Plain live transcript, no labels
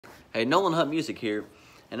Hey, Nolan Hunt Music here,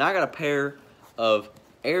 and I got a pair of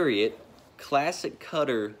Ariat Classic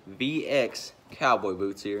Cutter VX cowboy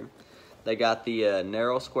boots here. They got the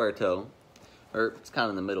narrow square toe, or it's kind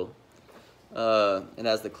of in the middle. It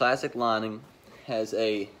has the classic lining, has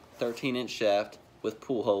a 13-inch shaft with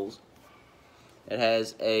pull holes. It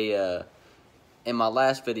has a, in my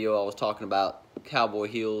last video I was talking about cowboy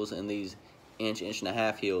heels and these inch and a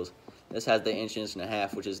half heels. This has the inch and a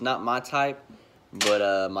half, which is not my type,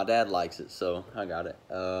 but my dad likes it, so I got it.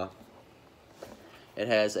 It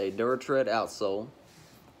has a Duratread outsole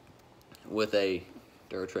with a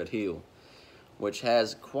Duratread heel, which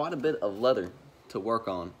has quite a bit of leather to work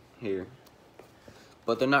on here.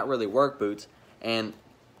 But they're not really work boots, and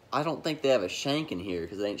I don't think they have a shank in here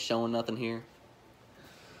because they ain't showing nothing here.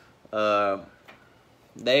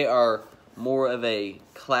 They are more of a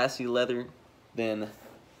classy leather than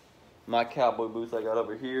my cowboy boots I got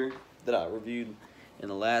over here that I reviewed in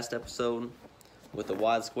the last episode with the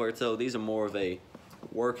wide square toe. These are more of a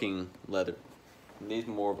working leather. These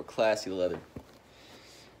are more of a classy leather.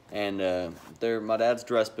 And they're my dad's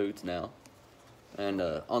dress boots now. And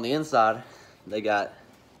on the inside, they got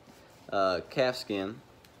calfskin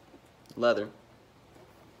leather.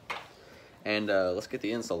 And let's get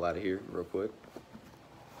the insole out of here real quick.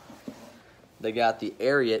 They got the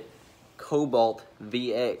Ariat Cobalt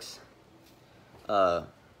VX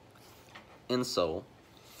insole,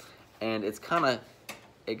 and it's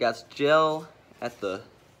it got gel at the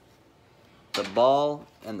ball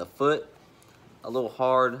and the foot, a little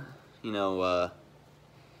hard, you know,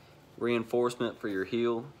 reinforcement for your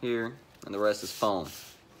heel here, and the rest is foam.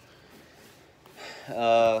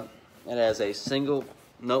 It has a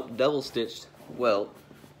double stitched welt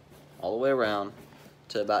all the way around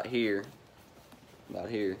to about here,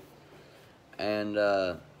 and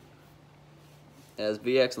it has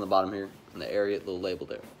VX on the bottom here, and the Ariat little label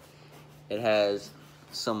there. It has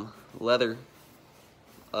some leather,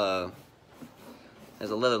 has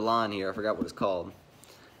a leather line here, I forgot what it's called,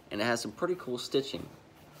 and it has some pretty cool stitching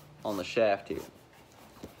on the shaft here.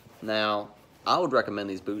 Now, I would recommend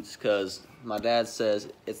these boots because my dad says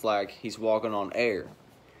it's like he's walking on air,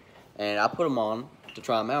 and I put them on to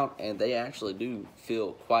try them out, and they actually do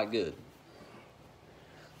feel quite good.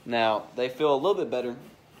 Now, they feel a little bit better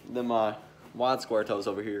than my wide square toes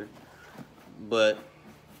over here, but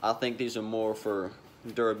I think these are more for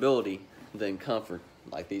durability than comfort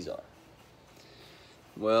like these are.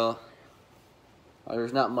 Well,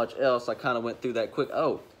 there's not much else. I kind of went through that quick.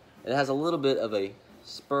 Oh, it has a little bit of a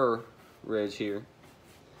spur ridge here,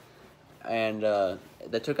 and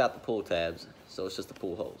they took out the pull tabs, so it's just the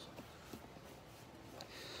pull holes.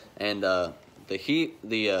 And the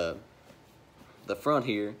front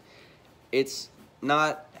here, it's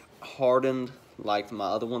not hardened like my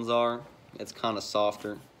other ones are. It's kind of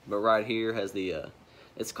softer, but right here has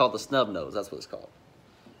it's called the snub nose. That's what it's called.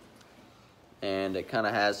 And it kind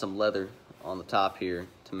of has some leather on the top here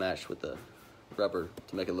to match with the rubber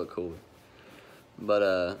to make it look cooler.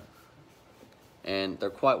 But and they're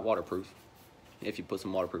quite waterproof if you put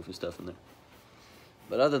some waterproofing stuff in there.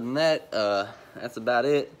 But other than that, that's about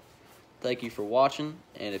it. Thank you for watching,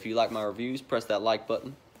 and if you like my reviews, press that like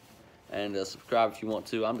button, and subscribe if you want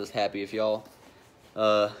to. I'm just happy if y'all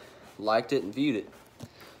liked it and viewed it.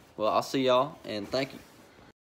 Well, I'll see y'all, and thank you.